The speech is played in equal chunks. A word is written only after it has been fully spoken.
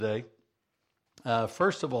today.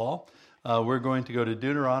 First of all, we're going to go to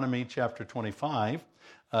Deuteronomy chapter 25,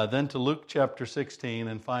 then to Luke chapter 16,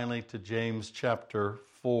 and finally to James chapter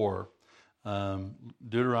 4.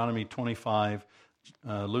 Deuteronomy 25,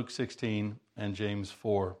 Luke 16, and James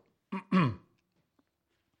 4.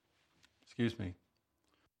 Excuse me.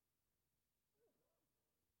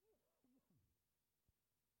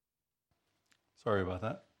 Sorry about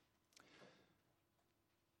that.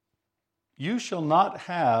 You shall not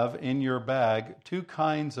have in your bag two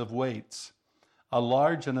kinds of weights, a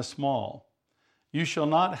large and a small. You shall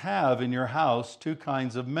not have in your house two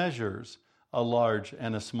kinds of measures, a large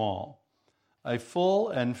and a small. A full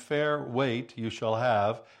and fair weight you shall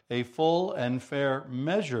have, a full and fair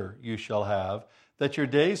measure you shall have, that your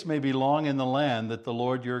days may be long in the land that the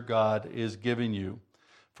Lord your God is giving you.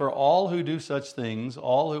 For all who do such things,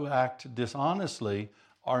 all who act dishonestly,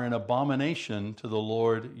 are an abomination to the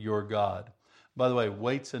Lord your God. By the way,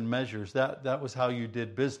 weights and measures, that was how you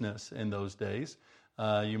did business in those days.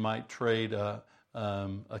 You might trade a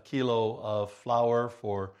kilo of flour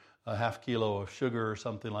for a half kilo of sugar or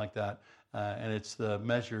something like that. And it's the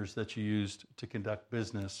measures that you used to conduct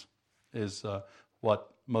business is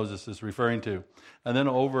what Moses is referring to. And then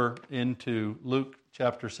over into Luke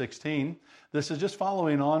chapter 16. This is just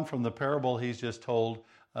following on from the parable he's just told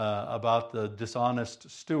about the dishonest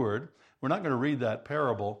steward. We're not going to read that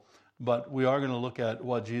parable, but we are going to look at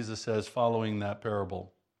what Jesus says following that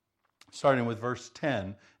parable. Starting with verse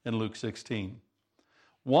 10 in Luke 16.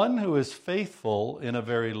 One who is faithful in a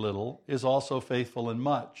very little is also faithful in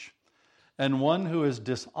much. And one who is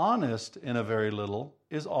dishonest in a very little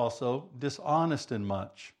is also dishonest in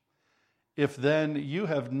much. If then you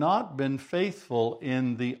have not been faithful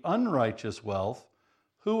in the unrighteous wealth,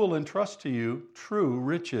 who will entrust to you true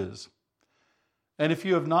riches? And if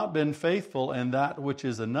you have not been faithful in that which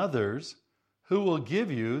is another's, who will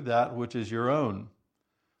give you that which is your own?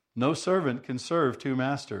 No servant can serve two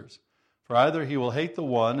masters, for either he will hate the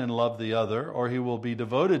one and love the other, or he will be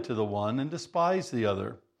devoted to the one and despise the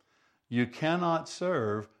other. You cannot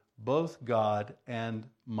serve both God and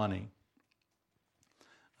money.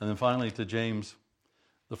 And then finally to James,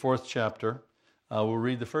 the 4th chapter. We'll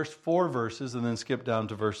read the first 4 verses and then skip down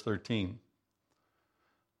to verse 13.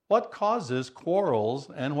 What causes quarrels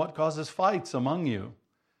and what causes fights among you?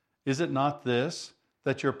 Is it not this,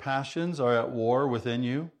 that your passions are at war within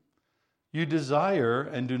you? You desire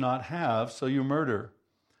and do not have, so you murder.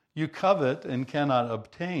 You covet and cannot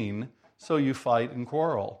obtain, so you fight and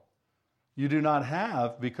quarrel. You do not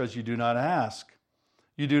have because you do not ask.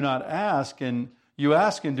 You do not ask and you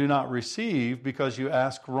ask and do not receive because you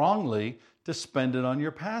ask wrongly to spend it on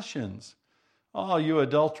your passions. Oh, you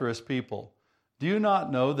adulterous people, do you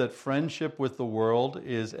not know that friendship with the world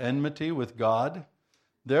is enmity with God?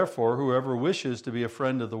 Therefore, whoever wishes to be a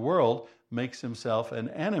friend of the world makes himself an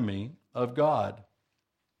enemy of God.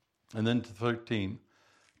 And then to 13.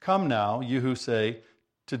 Come now, you who say,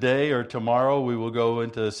 today or tomorrow we will go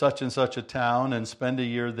into such and such a town and spend a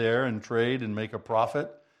year there and trade and make a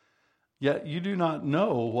profit. Yet you do not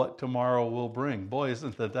know what tomorrow will bring. Boy,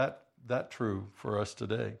 isn't that true for us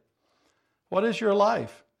today? What is your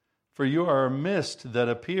life? For you are a mist that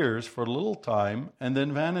appears for a little time and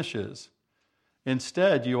then vanishes.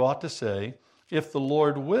 Instead, you ought to say, if the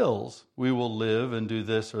Lord wills, we will live and do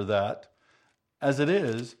this or that. As it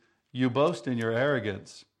is, you boast in your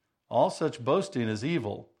arrogance. All such boasting is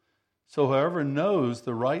evil. So whoever knows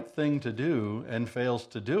the right thing to do and fails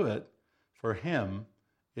to do it, for him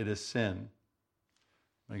it is sin.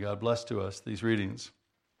 May God bless to us these readings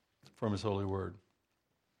from His holy word.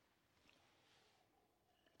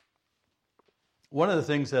 One of the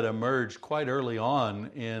things that emerged quite early on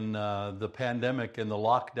in the pandemic and the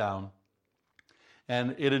lockdown,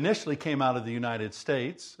 and it initially came out of the United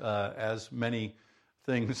States, as many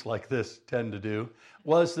things like this tend to do,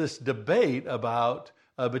 was this debate about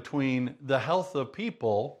between the health of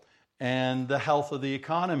people and the health of the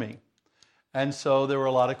economy. And so there were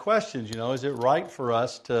a lot of questions, is it right for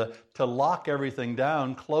us to lock everything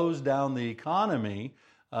down, close down the economy?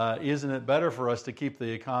 Isn't it better for us to keep the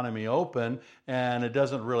economy open? And it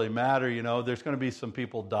doesn't really matter, there's going to be some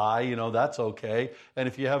people die, that's okay. And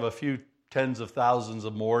if you have a few tens of thousands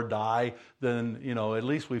of more die, then, at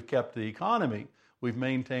least we've kept the economy. We've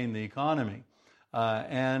maintained the economy.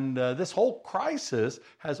 And this whole crisis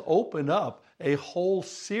has opened up a whole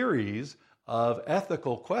series of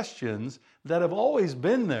ethical questions that have always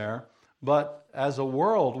been there, but as a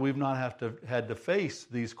world, we've not had to face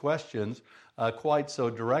these questions quite so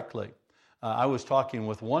directly. I was talking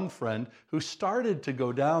with one friend who started to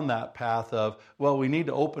go down that path of, well, we need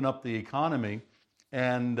to open up the economy.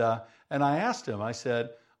 And I asked him, I said,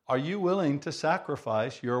 are you willing to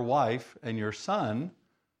sacrifice your wife and your son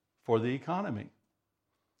for the economy?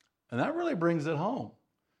 And that really brings it home.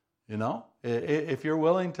 You know, if you're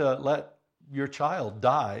willing to let your child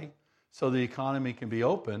die so the economy can be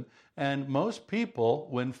open, and most people,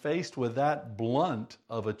 when faced with that blunt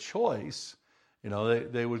of a choice, you know,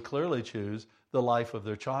 they would clearly choose the life of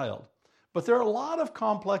their child. But there are a lot of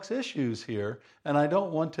complex issues here, and I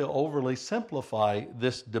don't want to overly simplify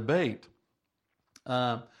this debate.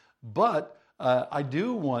 But I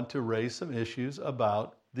do want to raise some issues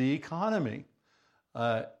about the economy.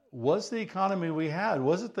 Was the economy we had,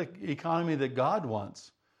 was it the economy that God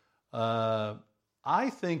wants? I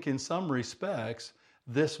think in some respects,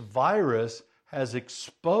 this virus has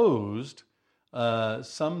exposed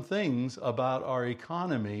some things about our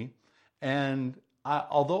economy. And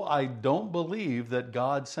although I don't believe that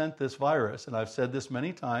God sent this virus, and I've said this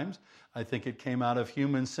many times, I think it came out of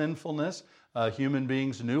human sinfulness. Human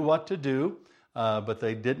beings knew what to do, but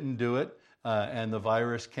they didn't do it. And the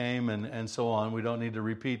virus came and so on. We don't need to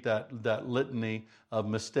repeat that litany of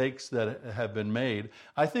mistakes that have been made.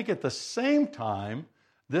 I think at the same time,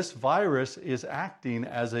 this virus is acting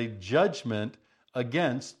as a judgment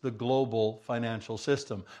against the global financial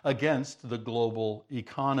system, against the global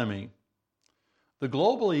economy. The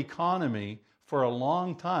global economy for a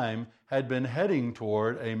long time had been heading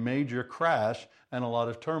toward a major crash and a lot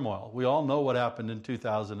of turmoil. We all know what happened in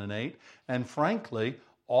 2008, and frankly,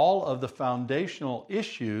 all of the foundational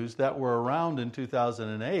issues that were around in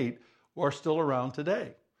 2008 are still around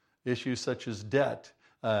today. Issues such as debt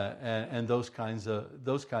and those kinds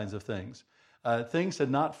of things. Things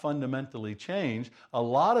had not fundamentally changed. A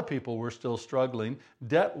lot of people were still struggling.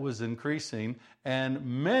 Debt was increasing, and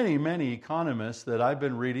many economists that I've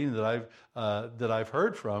been reading, that I've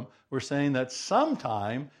heard from, were saying that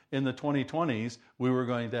sometime in the 2020s we were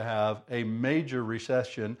going to have a major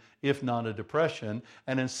recession, if not a depression.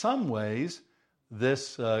 And in some ways,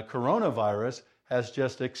 this coronavirus has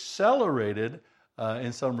just accelerated,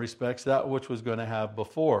 in some respects, that which was going to have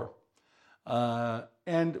before.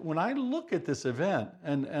 And when I look at this event,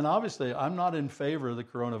 and obviously I'm not in favor of the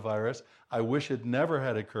coronavirus, I wish it never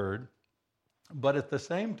had occurred, but at the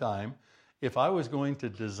same time, if I was going to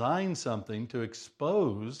design something to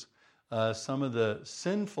expose some of the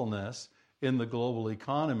sinfulness in the global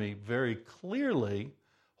economy very clearly,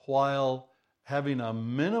 while having a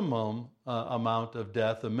minimum amount of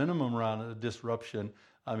death, a minimum amount of disruption,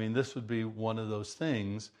 I mean, this would be one of those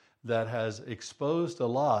things that has exposed a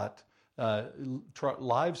lot.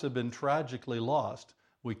 Lives have been tragically lost.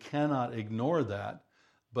 We cannot ignore that.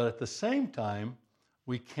 But at the same time,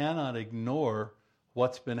 we cannot ignore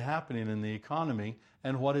what's been happening in the economy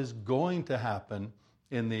and what is going to happen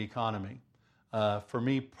in the economy. For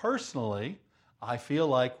me personally, I feel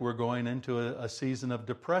like we're going into a season of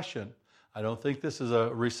depression. I don't think this is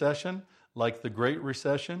a recession like the Great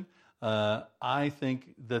Recession. I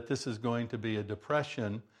think that this is going to be a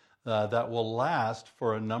depression that will last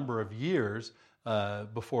for a number of years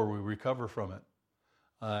before we recover from it.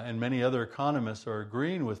 And many other economists are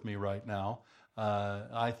agreeing with me right now.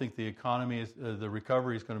 I think the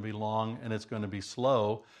recovery is going to be long and it's going to be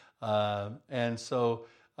slow. And so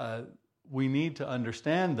we need to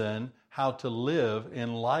understand then how to live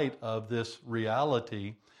in light of this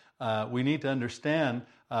reality. We need to understand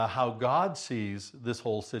how God sees this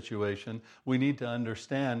whole situation. We need to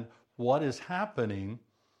understand what is happening.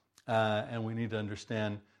 And we need to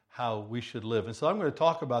understand how we should live. And so I'm going to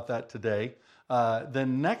talk about that today.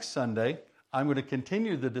 Then next Sunday, I'm going to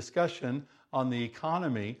continue the discussion on the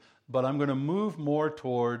economy, but I'm going to move more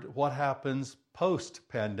toward what happens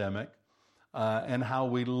post-pandemic and how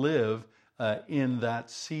we live in that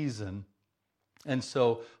season. And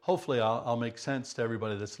so hopefully I'll make sense to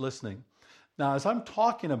everybody that's listening. Now, as I'm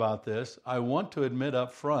talking about this, I want to admit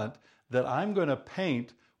up front that I'm going to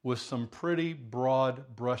paint with some pretty broad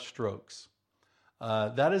brushstrokes.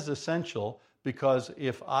 That is essential because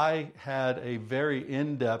if I had a very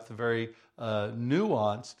in-depth, very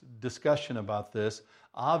nuanced discussion about this,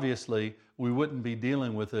 obviously we wouldn't be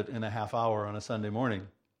dealing with it in a half hour on a Sunday morning.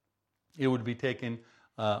 It would be taking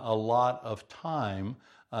a lot of time.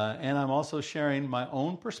 And I'm also sharing my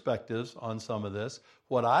own perspectives on some of this,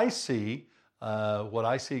 what I see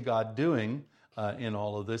God doing in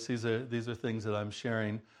all of this. These are things that I'm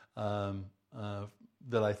sharing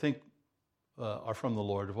that I think are from the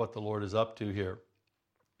Lord, of what the Lord is up to here.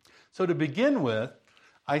 So to begin with,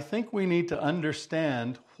 I think we need to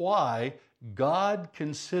understand why God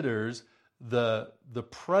considers the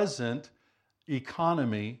present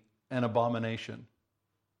economy an abomination.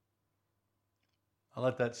 I'll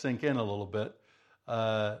let that sink in a little bit.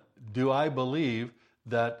 Do I believe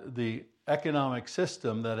that the economic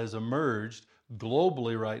system that has emerged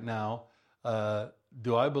globally right now,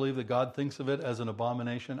 do I believe that God thinks of it as an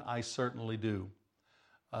abomination? I certainly do.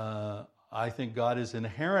 I think God is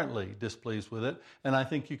inherently displeased with it, and I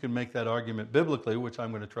think you can make that argument biblically, which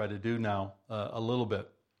I'm going to try to do now a little bit.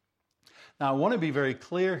 Now, I want to be very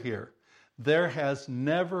clear here. There has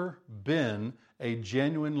never been a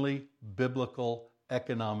genuinely biblical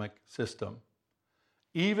economic system.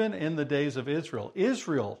 Even in the days of Israel,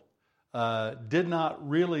 Israel did not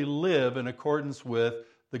really live in accordance with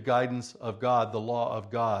the guidance of God, the law of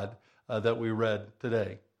God that we read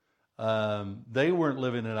today. They weren't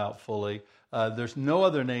living it out fully. There's no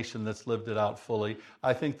other nation that's lived it out fully.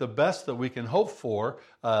 I think the best that we can hope for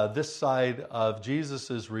this side of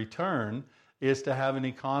Jesus' return is to have an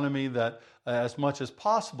economy that, as much as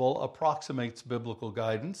possible, approximates biblical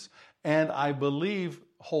guidance. And I believe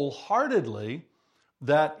wholeheartedly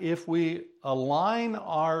that if we align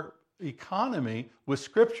our economy with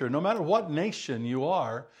Scripture, no matter what nation you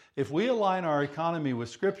are, if we align our economy with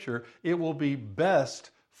Scripture, it will be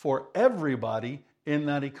best for everybody in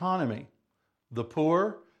that economy. The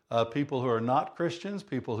poor, people who are not Christians,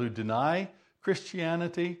 people who deny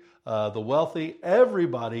Christianity, the wealthy,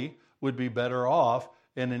 everybody would be better off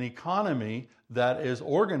in an economy that is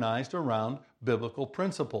organized around biblical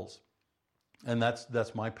principles. And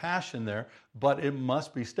that's my passion there, but it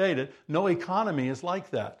must be stated, no economy is like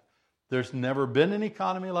that. There's never been an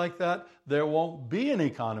economy like that. There won't be an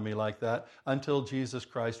economy like that until Jesus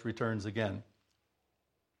Christ returns again.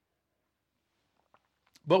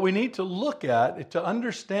 But we need to look at it to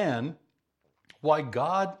understand why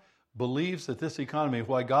God believes that this economy,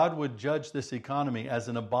 why God would judge this economy as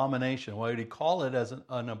an abomination, why would He call it as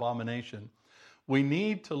an abomination. We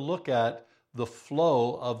need to look at the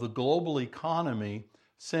flow of the global economy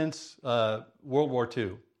since World War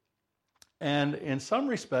II. And in some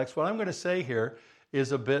respects, what I'm going to say here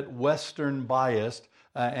is a bit Western biased,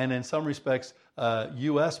 and in some respects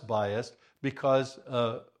U.S. biased, because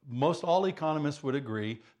most all economists would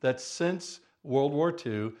agree that since World War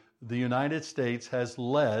II, the United States has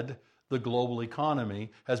led the global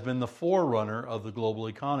economy, has been the forerunner of the global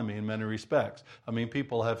economy in many respects. I mean,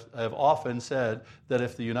 people have often said that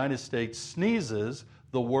if the United States sneezes,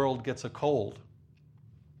 the world gets a cold.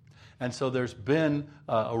 And so there's been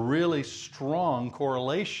a really strong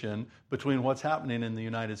correlation between what's happening in the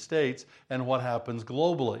United States and what happens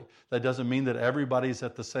globally. That doesn't mean that everybody's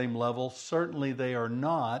at the same level. Certainly they are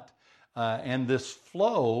not. And this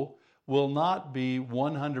flow will not be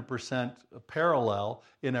 100% parallel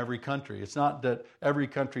in every country. It's not that every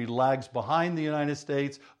country lags behind the United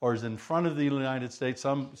States or is in front of the United States.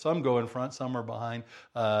 Some go in front, some are behind,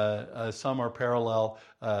 some are parallel.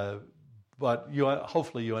 But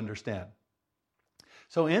hopefully you understand.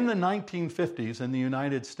 So in the 1950s in the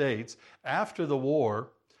United States, after the war,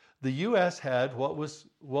 the U.S. had what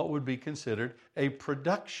would be considered a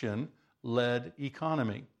production-led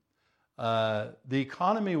economy. The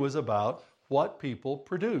economy was about what people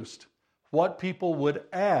produced, what people would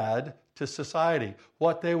add to society,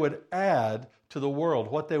 what they would add to the world,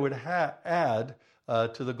 what they would add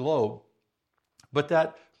to the globe. But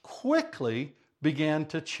that quickly began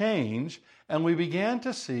to change, and we began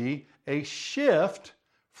to see a shift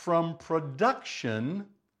from production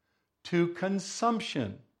to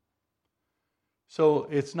consumption. So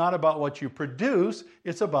it's not about what you produce,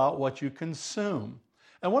 it's about what you consume.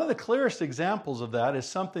 And one of the clearest examples of that is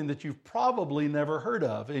something that you've probably never heard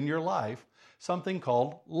of in your life, something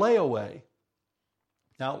called layaway.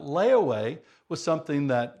 Now, layaway was something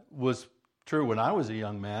that was true when I was a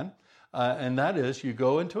young man, and that is you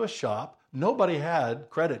go into a shop. Nobody had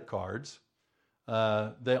credit cards.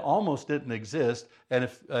 They almost didn't exist, and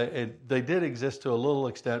if they did exist to a little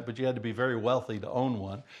extent, but you had to be very wealthy to own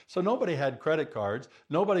one. So nobody had credit cards.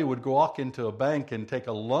 Nobody would walk into a bank and take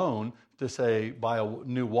a loan to, say, buy a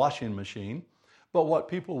new washing machine. But what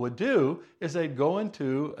people would do is they'd go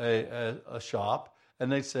into a shop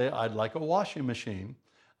and they'd say, I'd like a washing machine.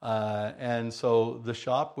 And so the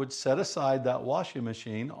shop would set aside that washing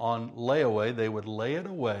machine on layaway. They would lay it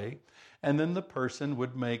away, and then the person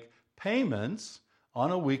would make payments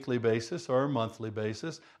on a weekly basis or a monthly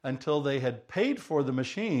basis until they had paid for the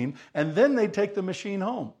machine, and then they'd take the machine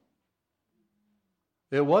home.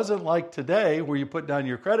 It wasn't like today where you put down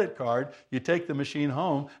your credit card, you take the machine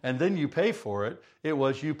home, and then you pay for it. It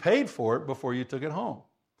was you paid for it before you took it home.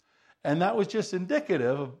 And that was just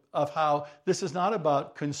indicative of how this is not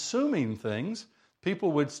about consuming things.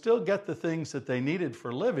 People would still get the things that they needed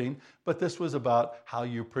for living, but this was about how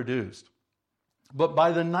you produced. But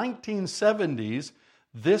by the 1970s,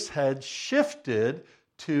 this had shifted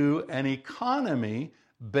to an economy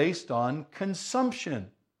based on consumption.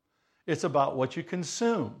 It's about what you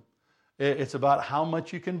consume. It's about how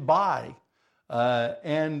much you can buy.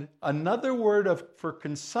 And another word for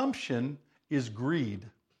consumption is greed.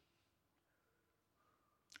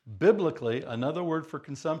 Biblically, another word for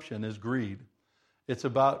consumption is greed. It's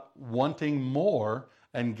about wanting more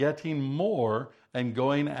and getting more and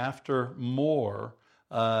going after more.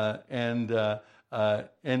 And that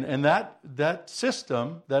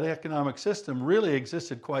system, that economic system, really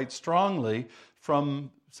existed quite strongly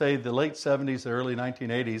from, say, the late 70s, the early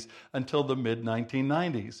 1980s until the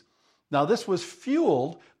mid-1990s. Now, this was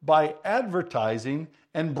fueled by advertising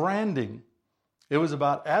and branding. It was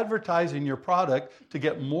about advertising your product to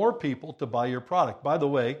get more people to buy your product. By the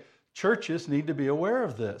way, churches need to be aware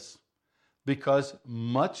of this because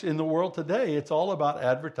much in the world today, it's all about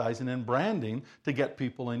advertising and branding to get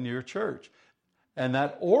people into your church. And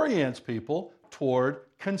that orients people toward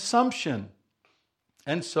consumption.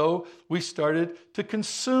 And so we started to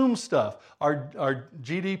consume stuff. Our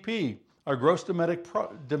GDP, our gross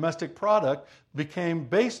domestic product, became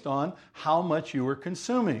based on how much you were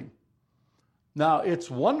consuming. Now, it's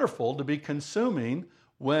wonderful to be consuming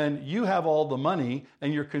when you have all the money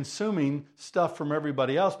and you're consuming stuff from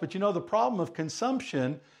everybody else. But you know, the problem of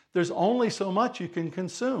consumption, there's only so much you can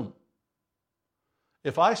consume.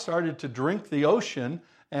 If I started to drink the ocean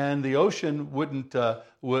and the ocean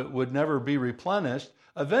would never be replenished,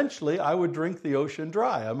 eventually I would drink the ocean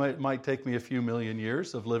dry. It might take me a few million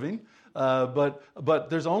years of living, but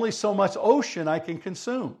there's only so much ocean I can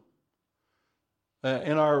consume.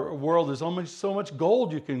 In our world, there's only so much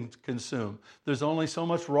gold you can consume. There's only so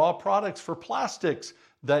much raw products for plastics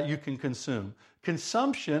that you can consume.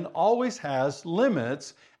 Consumption always has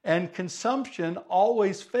limits, and consumption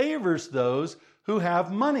always favors those who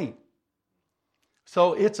have money.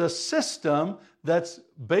 So it's a system that's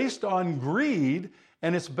based on greed,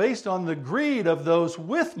 and it's based on the greed of those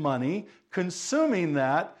with money consuming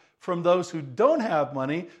that from those who don't have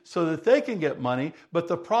money so that they can get money. But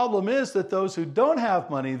the problem is that those who don't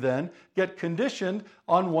have money then get conditioned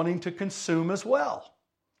on wanting to consume as well.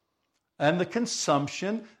 And the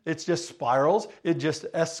consumption, it just spirals, it just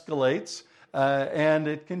escalates, and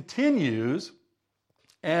it continues.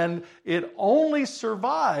 And it only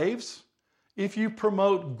survives if you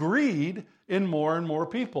promote greed in more and more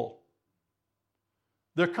people.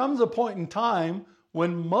 There comes a point in time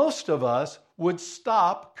when most of us would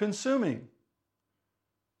stop consuming.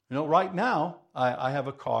 You know, right now, I have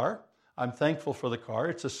a car. I'm thankful for the car.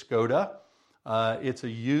 It's a Skoda. It's a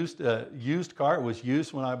used car. It was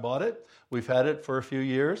used when I bought it. We've had it for a few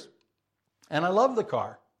years. And I love the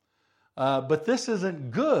car. But this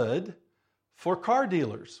isn't good for car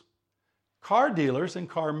dealers. Car dealers and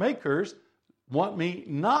car makers want me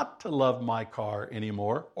not to love my car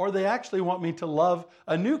anymore, or they actually want me to love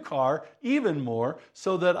a new car even more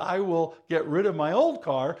so that I will get rid of my old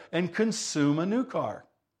car and consume a new car.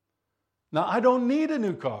 Now, I don't need a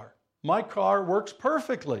new car. My car works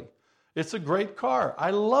perfectly. It's a great car.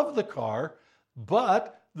 I love the car,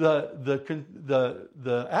 but the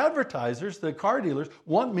advertisers, the car dealers,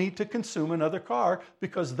 want me to consume another car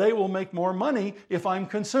because they will make more money if I'm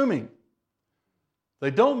consuming. They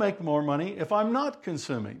don't make more money if I'm not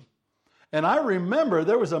consuming. And I remember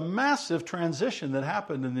there was a massive transition that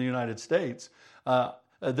happened in the United States.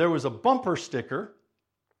 There was a bumper sticker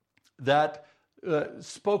that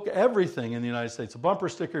spoke everything in the United States. A bumper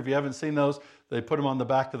sticker, if you haven't seen those, they put them on the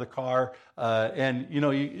back of the car. And you know,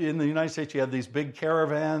 in the United States, you have these big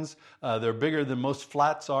caravans. They're bigger than most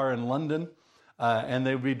flats are in London. And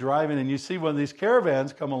they'd be driving, and you see one of these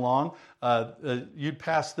caravans come along. You'd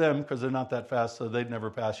pass them because they're not that fast, so they'd never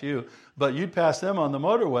pass you. But you'd pass them on the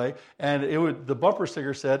motorway, and the bumper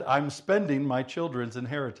sticker said, "I'm spending my children's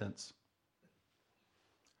inheritance."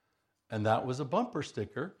 And that was a bumper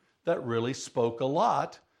sticker that really spoke a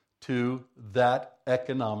lot to that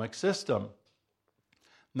economic system.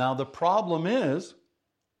 Now, the problem is,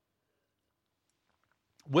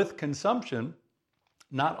 with consumption,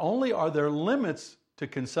 not only are there limits to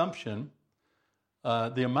consumption,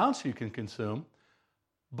 the amounts you can consume,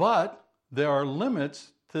 but there are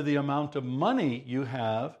limits to the amount of money you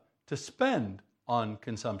have to spend on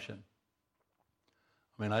consumption.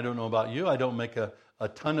 I mean, I don't know about you. I don't make a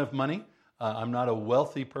ton of money. I'm not a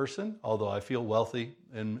wealthy person, although I feel wealthy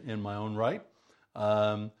in my own right.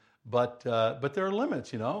 But there are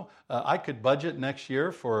limits, you know. I could budget next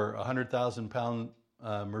year for a 100,000-pound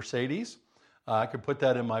Mercedes. I could put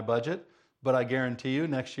that in my budget, but I guarantee you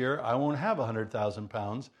next year I won't have 100,000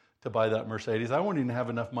 pounds to buy that Mercedes. I won't even have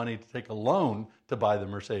enough money to take a loan to buy the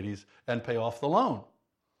Mercedes and pay off the loan.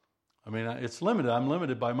 I mean, it's limited. I'm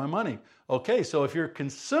limited by my money. Okay, so if you're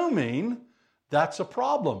consuming, that's a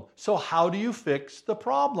problem. So how do you fix the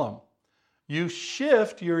problem? You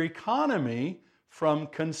shift your economy from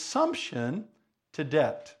consumption to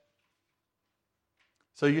debt.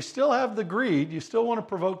 So you still have the greed. You still want to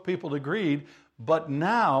provoke people to greed, but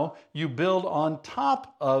now you build on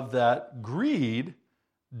top of that greed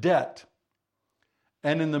debt.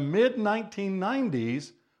 And in the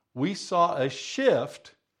mid-1990s, we saw a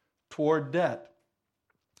shift toward debt.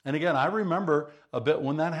 And again, I remember a bit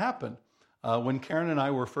when that happened. When Karen and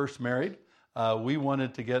I were first married, we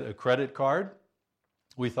wanted to get a credit card.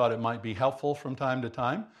 We thought it might be helpful from time to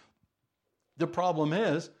time. The problem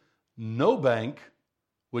is, no bank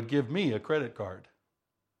would give me a credit card.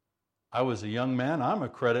 I was a young man. I'm a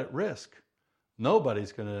credit risk.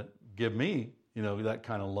 Nobody's going to give me, that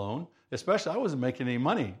kind of loan. Especially, I wasn't making any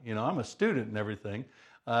money. I'm a student and everything.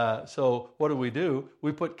 So what do?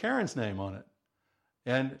 We put Karen's name on it.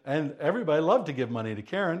 And everybody loved to give money to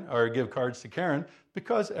Karen or give cards to Karen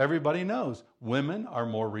because everybody knows women are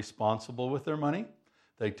more responsible with their money.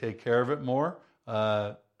 They take care of it more.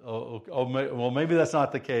 Well, maybe that's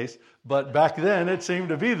not the case, but back then it seemed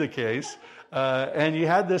to be the case. And you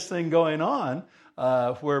had this thing going on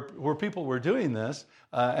where people were doing this.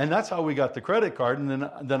 And that's how we got the credit card. And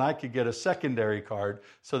then I could get a secondary card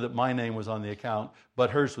so that my name was on the account, but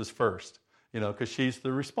hers was first, because she's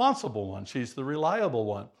the responsible one. She's the reliable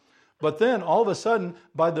one. But then all of a sudden,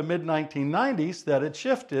 by the mid-1990s, that had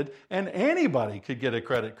shifted and anybody could get a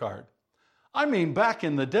credit card. I mean, back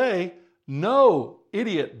in the day, no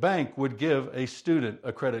idiot bank would give a student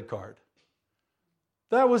a credit card.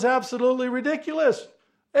 That was absolutely ridiculous.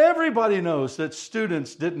 Everybody knows that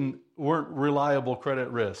students weren't reliable credit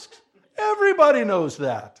risks. Everybody knows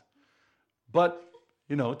that. But,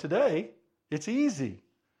 today, it's easy.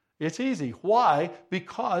 It's easy. Why?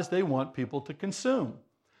 Because they want people to consume.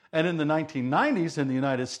 And in the 1990s in the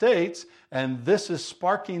United States, and this is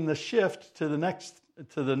sparking the shift to the next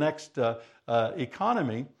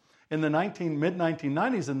economy, in the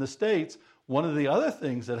mid-1990s in the States, one of the other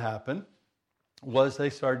things that happened was they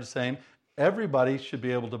started saying, everybody should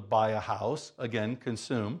be able to buy a house, again,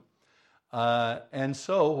 consume. And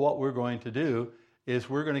so what we're going to do is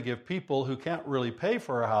we're going to give people who can't really pay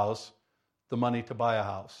for a house the money to buy a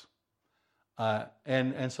house.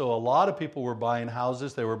 And so a lot of people were buying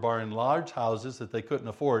houses. They were buying large houses that they couldn't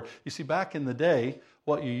afford. You see, back in the day,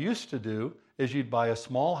 what you used to do is you'd buy a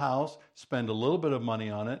small house, spend a little bit of money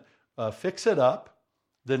on it, fix it up,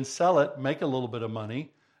 then sell it, make a little bit of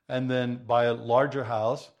money, and then buy a larger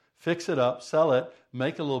house, fix it up, sell it,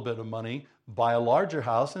 make a little bit of money, buy a larger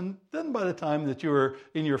house, and then by the time that you were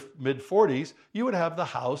in your mid-40s, you would have the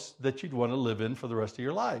house that you'd want to live in for the rest of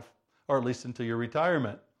your life, or at least until your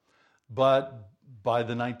retirement. But by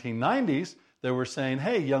the 1990s, they were saying,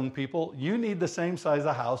 hey, young people, you need the same size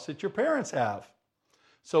of house that your parents have.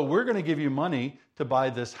 So we're going to give you money to buy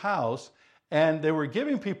this house. And they were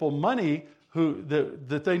giving people money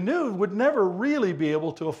that they knew would never really be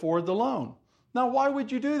able to afford the loan. Now, why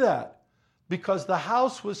would you do that? Because the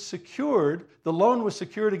house was secured, the loan was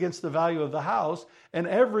secured against the value of the house, and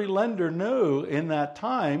every lender knew in that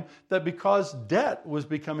time that because debt was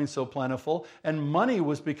becoming so plentiful and money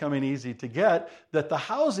was becoming easy to get, that the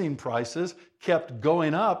housing prices kept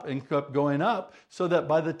going up and kept going up, so that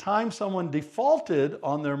by the time someone defaulted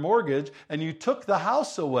on their mortgage and you took the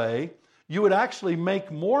house away, you would actually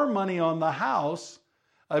make more money on the house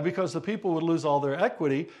because the people would lose all their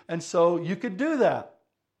equity, and so you could do that.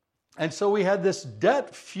 And so we had this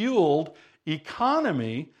debt-fueled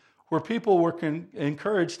economy where people were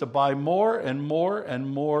encouraged to buy more and more and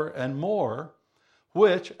more and more,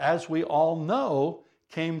 which, as we all know,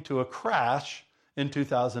 came to a crash in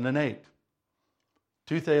 2008.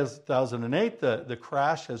 2008, the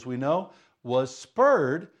crash, as we know, was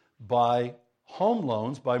spurred by home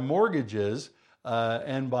loans, by mortgages,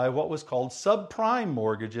 and by what was called subprime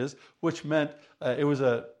mortgages, which meant it was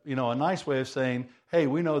a nice way of saying, hey,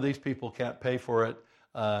 we know these people can't pay for it,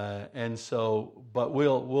 and so, but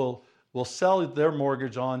we'll sell their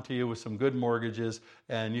mortgage on to you with some good mortgages,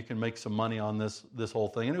 and you can make some money on this whole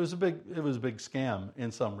thing. And it was a big scam in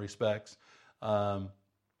some respects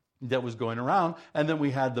that was going around. And then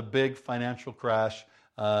we had the big financial crash,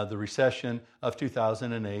 the recession of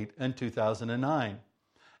 2008 and 2009.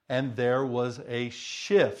 And there was a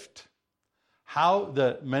shift.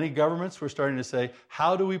 Many governments were starting to say,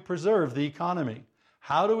 how do we preserve the economy?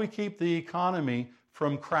 How do we keep the economy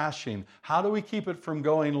from crashing? How do we keep it from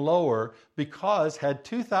going lower? Because had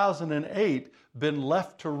 2008 been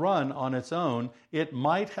left to run on its own, it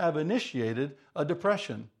might have initiated a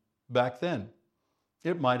depression back then.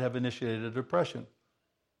 It might have initiated a depression.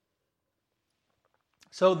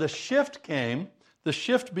 So the shift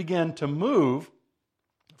began to move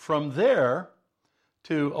from there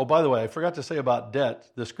to, oh, by the way, I forgot to say about debt,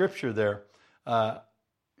 the scripture there.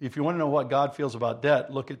 If you want to know what God feels about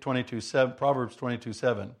debt, look at Proverbs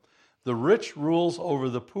 22:7. The rich rules over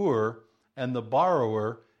the poor, and the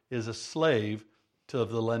borrower is a slave to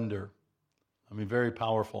the lender. I mean, very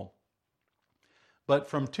powerful. But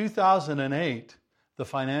from 2008, the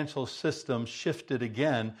financial system shifted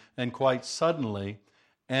again, and quite suddenly,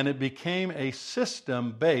 and it became a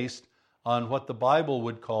system based on what the Bible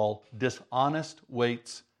would call dishonest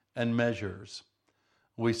weights and measures.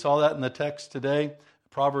 We saw that in the text today.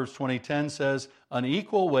 Proverbs 20:10 says,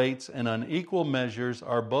 unequal weights and unequal measures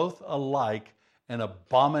are both alike an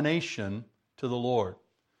abomination to the Lord.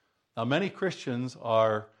 Now, many Christians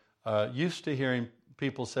are used to hearing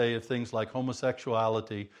people say things like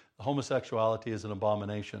homosexuality is an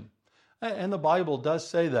abomination. And the Bible does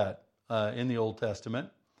say that in the Old Testament.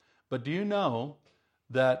 But do you know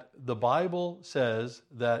that the Bible says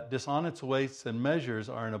that dishonest weights and measures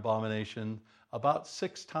are an abomination about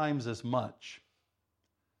 6 times as much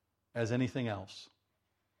as anything else?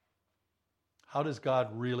 How does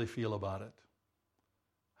God really feel about it?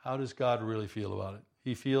 How does God really feel about it?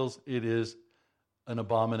 He feels it is an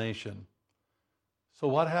abomination. So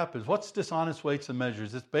what happens? What's dishonest weights and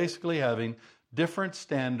measures? It's basically having different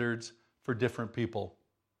standards for different people.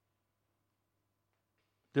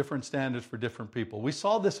 Different standards for different people. We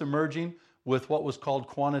saw this emerging with what was called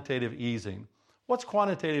quantitative easing. What's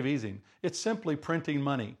quantitative easing? It's simply printing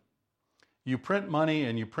money. You print money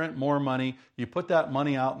and you print more money. You put that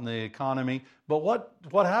money out in the economy. But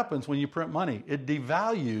what happens when you print money? It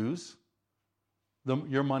devalues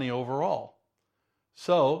your money overall.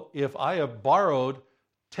 So if I have borrowed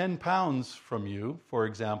 10 pounds from you, for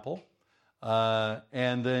example,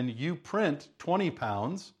 and then you print 20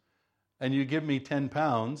 pounds and you give me 10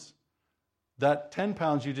 pounds, that 10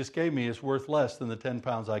 pounds you just gave me is worth less than the 10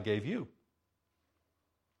 pounds I gave you.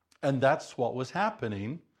 And that's what was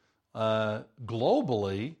happening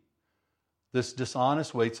globally. This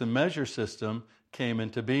dishonest weights and measure system came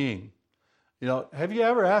into being. You know, have you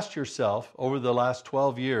ever asked yourself over the last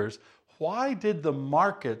 12 years, why did the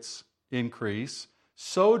markets increase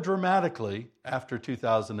so dramatically after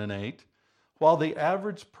 2008, while the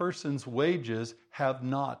average person's wages have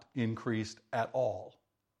not increased at all?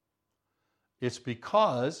 It's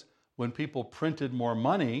because when people printed more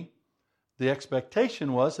money, the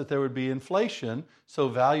expectation was that there would be inflation, so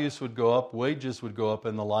values would go up, wages would go up,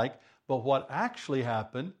 and the like. But what actually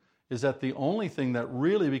happened is that the only thing that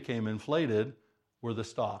really became inflated were the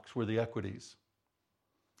stocks, were the equities.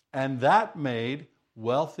 And that made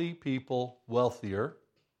wealthy people wealthier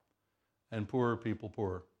and poorer people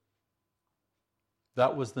poorer.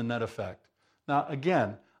 That was the net effect. Now,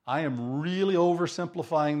 again, I am really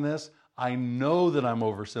oversimplifying this. I know that I'm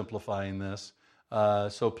oversimplifying this.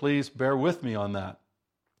 So please bear with me on that.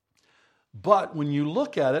 But when you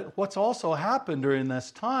look at it, what's also happened during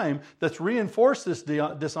this time that's reinforced this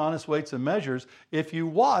dishonest weights and measures, if you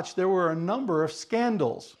watch, there were a number of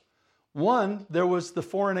scandals. One, there was the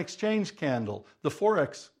foreign exchange scandal, the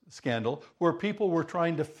Forex scandal, where people were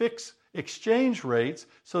trying to fix exchange rates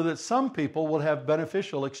so that some people would have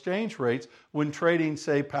beneficial exchange rates when trading,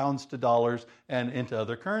 say, pounds to dollars and into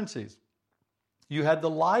other currencies. You had the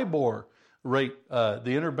LIBOR rate, the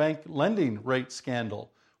interbank lending rate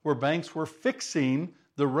scandal, where banks were fixing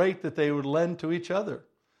the rate that they would lend to each other.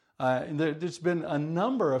 There's been a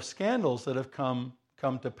number of scandals that have come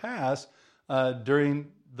to pass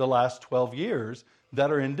during the last 12 years that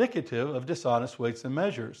are indicative of dishonest weights and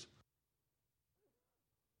measures.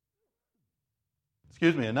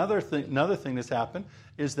 Excuse me, another thing that's happened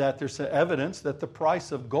is that there's evidence that the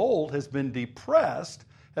price of gold has been depressed,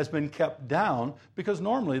 has been kept down, because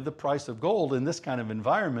normally the price of gold in this kind of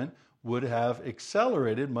environment would have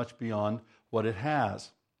accelerated much beyond what it has.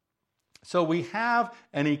 So we have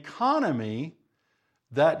an economy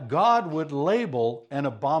that God would label an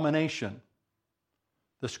abomination.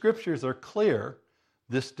 The scriptures are clear,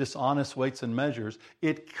 this dishonest weights and measures.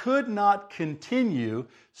 It could not continue.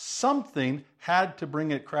 Something had to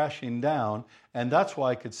bring it crashing down. And that's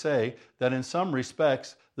why I could say that in some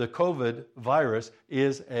respects, the COVID virus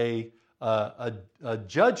is a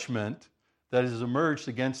judgment that has emerged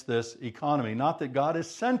against this economy. Not that God has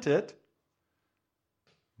sent it,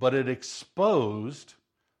 but it exposed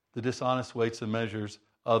the dishonest weights and measures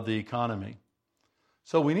of the economy.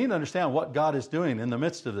 So we need to understand what God is doing in the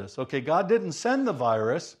midst of this. Okay, God didn't send the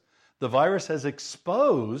virus. The virus has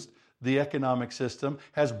exposed the economic system,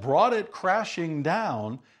 has brought it crashing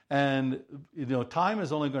down, And, time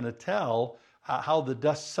is only going to tell how the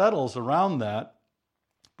dust settles around that.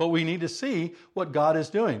 But we need to see what God is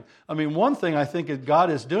doing. I mean, one thing I think that God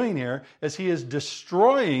is doing here is He is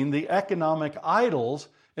destroying the economic idols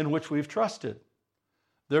in which we've trusted.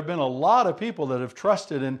 There have been a lot of people that have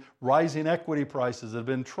trusted in rising equity prices, that have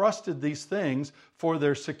been trusted these things for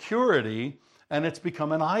their security, and it's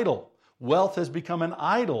become an idol. Wealth has become an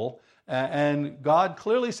idol, and God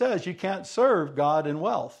clearly says you can't serve God in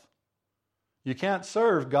wealth. You can't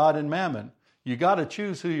serve God in mammon. You got to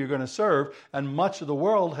choose who you're going to serve, and much of the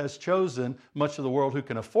world who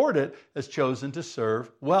can afford it has chosen to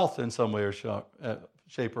serve wealth in some way or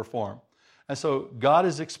shape or form. And so God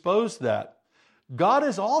has exposed that. God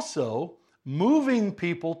is also moving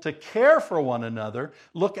people to care for one another,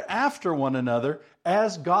 look after one another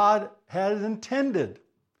as God has intended.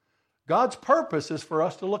 God's purpose is for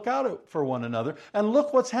us to look out for one another, and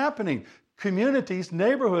look what's happening. Communities,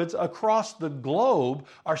 neighborhoods across the globe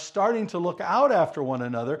are starting to look out after one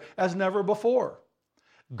another as never before.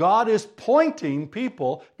 God is pointing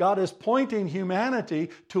humanity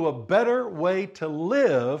to a better way to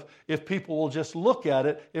live if people will just look at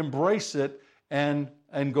it, embrace it, and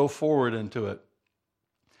go forward into it.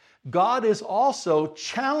 God is also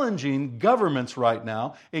challenging governments right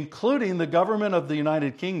now, including the government of the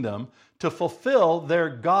United Kingdom, to fulfill their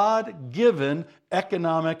God-given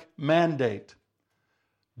economic mandate.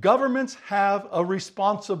 Governments have a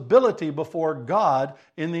responsibility before God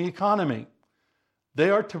in the economy.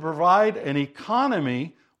 They are to provide an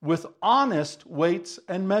economy with honest weights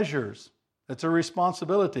and measures. It's a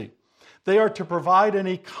responsibility. They are to provide an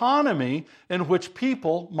economy in which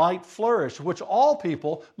people might flourish, which all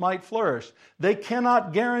people might flourish. They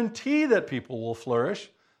cannot guarantee that people will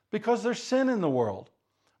flourish because there's sin in the world.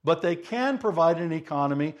 But they can provide an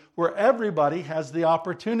economy where everybody has the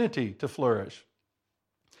opportunity to flourish.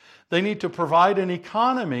 They need to provide an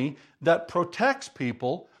economy that protects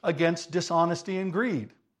people against dishonesty and greed.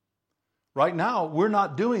 Right now, we're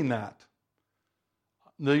not doing that.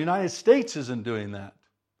 The United States isn't doing that.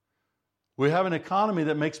 We have an economy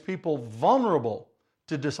that makes people vulnerable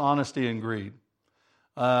to dishonesty and greed.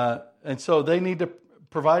 And so they need to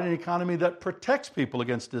provide an economy that protects people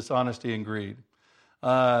against dishonesty and greed,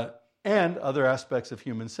 and other aspects of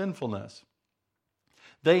human sinfulness.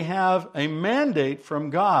 They have a mandate from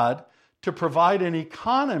God to provide an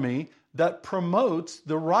economy that promotes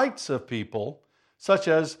the rights of people, such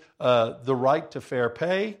as the right to fair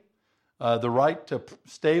pay, the right to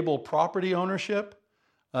stable property ownership,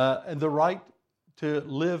 and the right to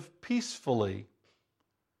live peacefully.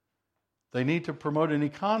 They need to promote an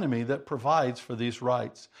economy that provides for these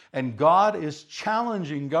rights. And God is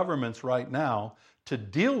challenging governments right now to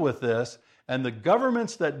deal with this, and the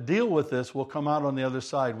governments that deal with this will come out on the other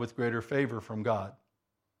side with greater favor from God.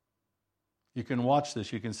 You can watch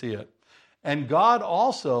this, you can see it. And God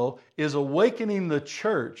also is awakening the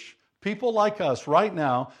church, people like us right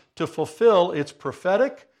now, to fulfill its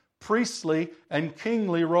prophetic, priestly, and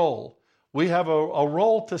kingly role. We have a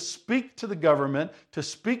role to speak to the government, to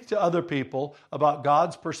speak to other people about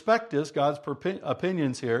God's perspectives, God's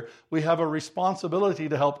opinions here. We have a responsibility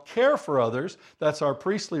to help care for others. That's our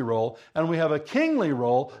priestly role. And we have a kingly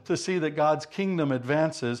role to see that God's kingdom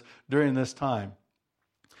advances during this time.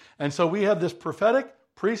 And so we have this prophetic,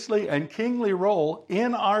 priestly, and kingly role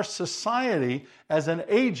in our society as an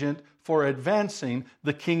agent for advancing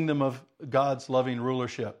the kingdom of God's loving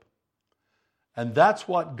rulership. And that's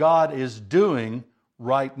what God is doing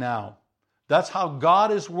right now. That's how God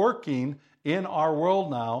is working in our world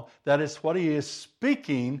now. That is what He is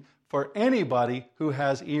speaking for anybody who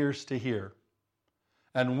has ears to hear.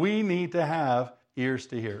 And we need to have ears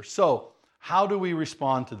to hear. So, how do we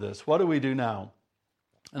respond to this? What do we do now?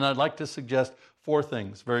 And I'd like to suggest 4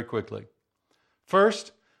 things very quickly.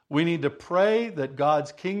 First, we need to pray that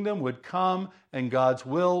God's kingdom would come and God's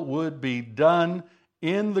will would be done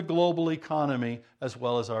in the global economy as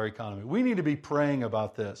well as our economy. We need to be praying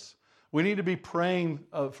about this. We need to be praying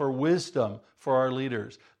for wisdom for our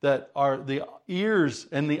leaders, that the ears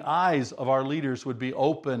and the eyes of our leaders would be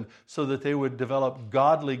open so that they would develop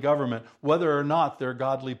godly government, whether or not they're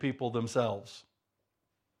godly people themselves.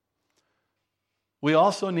 We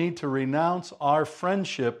also need to renounce our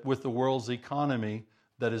friendship with the world's economy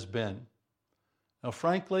that has been. Now,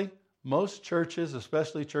 frankly, most churches,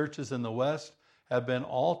 especially churches in the West, have been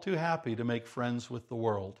all too happy to make friends with the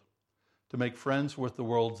world, to make friends with the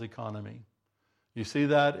world's economy. You see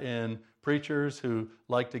that in preachers who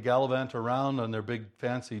like to gallivant around on their big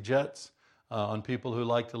fancy jets, on people who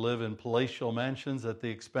like to live in palatial mansions at the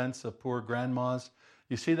expense of poor grandmas.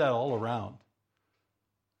 You see that all around.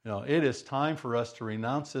 It is time for us to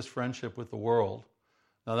renounce this friendship with the world.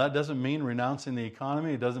 Now, that doesn't mean renouncing the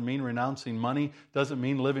economy. It doesn't mean renouncing money. It doesn't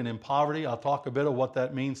mean living in poverty. I'll talk a bit of what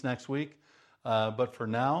that means next week. But for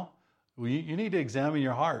now, you need to examine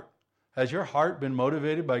your heart. Has your heart been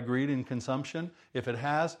motivated by greed and consumption? If it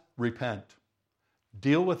has, repent.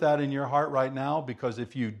 Deal with that in your heart right now, because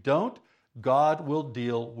if you don't, God will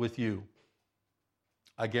deal with you.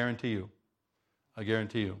 I guarantee you. I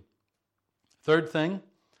guarantee you. Third thing,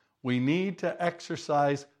 we need to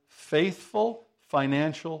exercise faithful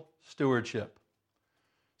financial stewardship.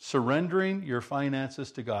 Surrendering your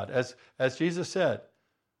finances to God. As Jesus said,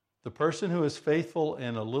 the person who is faithful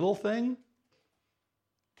in a little thing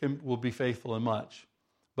will be faithful in much.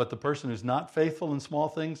 But the person who's not faithful in small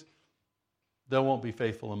things, they won't be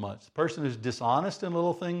faithful in much. The person who's dishonest in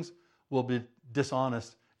little things will be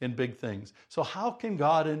dishonest in big things. So how can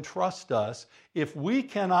God entrust us if we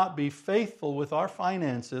cannot be faithful with our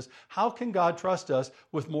finances? How can God trust us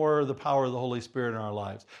with more of the power of the Holy Spirit in our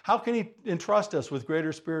lives? How can He entrust us with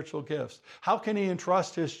greater spiritual gifts? How can He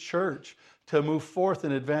entrust His church to move forth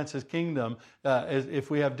and advance His kingdom if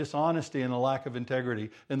we have dishonesty and a lack of integrity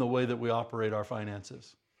in the way that we operate our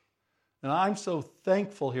finances? And I'm so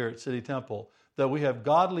thankful here at City Temple that we have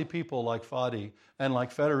godly people like Fadi and like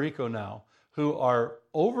Federico now, who are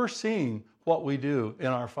overseeing what we do in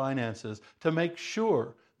our finances to make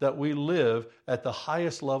sure that we live at the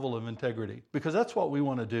highest level of integrity. Because that's what we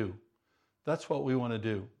want to do. That's what we want to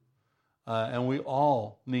do. And we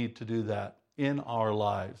all need to do that in our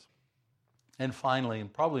lives. And finally,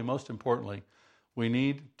 and probably most importantly, we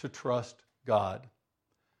need to trust God.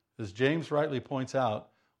 As James rightly points out,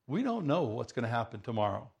 we don't know what's going to happen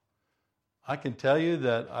tomorrow. I can tell you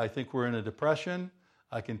that I think we're in a depression.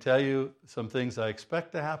 I can tell you some things I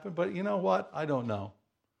expect to happen, but you know what? I don't know.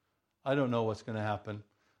 I don't know what's going to happen.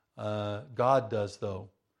 God does, though.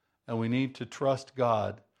 And we need to trust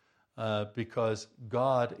God because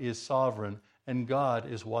God is sovereign and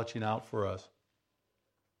God is watching out for us.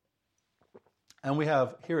 And we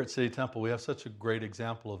have, here at City Temple, we have such a great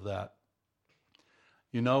example of that.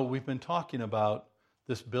 We've been talking about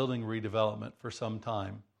this building redevelopment for some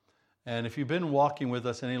time. And if you've been walking with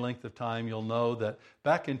us any length of time, you'll know that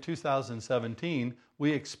back in 2017,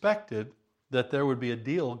 we expected that there would be a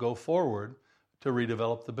deal go forward to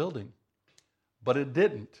redevelop the building. But it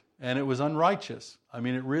didn't, and it was unrighteous.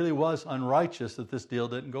 It really was unrighteous that this deal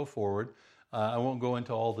didn't go forward. I won't go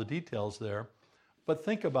into all the details there. But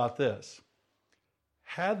think about this.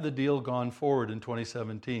 Had the deal gone forward in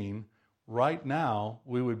 2017, right now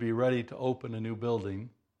we would be ready to open a new building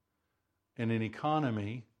in an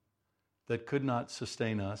economy that could not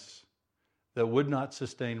sustain us, that would not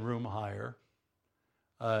sustain room hire,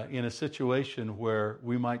 in a situation where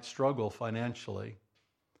we might struggle financially.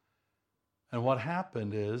 And what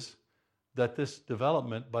happened is that this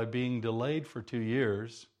development, by being delayed for 2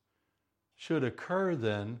 years, should occur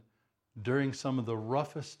then during some of the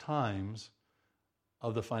roughest times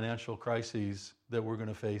of the financial crises that we're going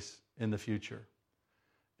to face in the future.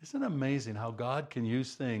 Isn't it amazing how God can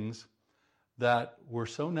use things that were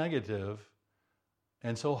so negative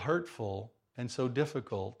and so hurtful and so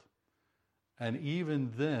difficult, and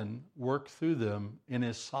even then work through them in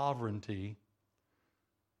His sovereignty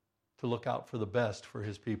to look out for the best for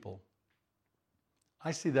His people?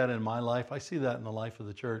 I see that in my life. I see that in the life of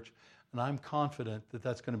the church, and I'm confident that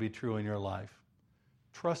that's going to be true in your life.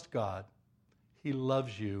 Trust God. He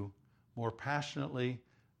loves you more passionately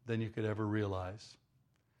than you could ever realize.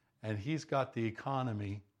 And He's got the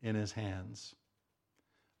economy in His hands.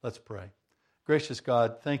 Let's pray. Gracious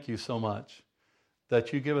God, thank you so much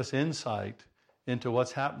that you give us insight into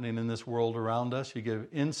what's happening in this world around us. You give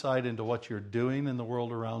insight into what you're doing in the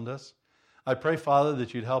world around us. I pray, Father,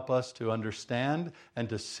 that you'd help us to understand and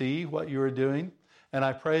to see what you are doing. And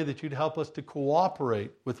I pray that you'd help us to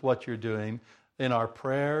cooperate with what you're doing in our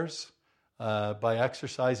prayers, by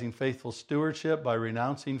exercising faithful stewardship, by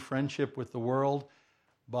renouncing friendship with the world,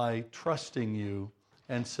 by trusting you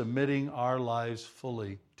and submitting our lives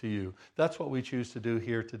fully to you. That's what we choose to do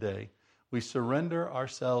here today. We surrender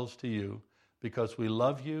ourselves to you because we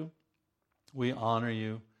love you, we honor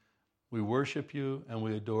you, we worship you, and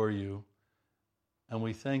we adore you. And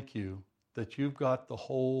we thank you that you've got the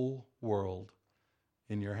whole world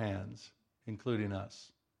in your hands, including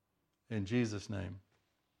us. In Jesus' name,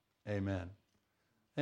 amen.